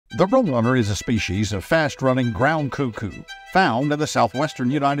The Roadrunner is a species of fast-running ground cuckoo found in the southwestern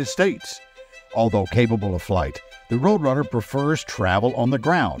United States. Although capable of flight, the Roadrunner prefers travel on the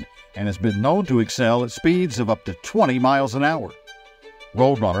ground and has been known to excel at speeds of up to 20 miles an hour.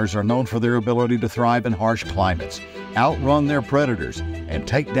 Roadrunners are known for their ability to thrive in harsh climates, outrun their predators, and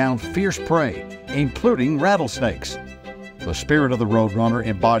take down fierce prey, including rattlesnakes. The spirit of the Roadrunner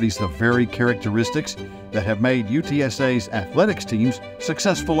embodies the very characteristics that have made UTSA's athletics teams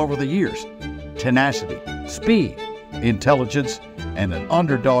successful over the years: tenacity, speed, intelligence, and an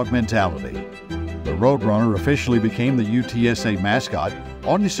underdog mentality. The Roadrunner officially became the UTSA mascot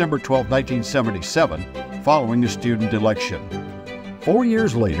on December 12, 1977, following a student election. 4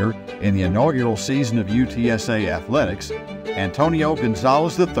 years later, in the inaugural season of UTSA Athletics, Antonio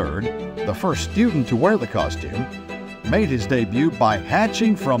Gonzalez III, the first student to wear the costume, made his debut by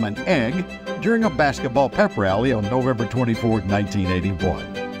hatching from an egg during a basketball pep rally on November 24,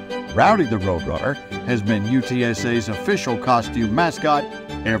 1981. Rowdy the Roadrunner has been UTSA's official costume mascot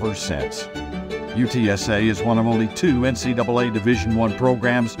ever since. UTSA is one of only 2 NCAA Division I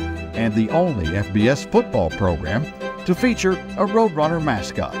programs and the only FBS football program to feature a Roadrunner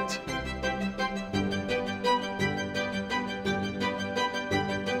mascot.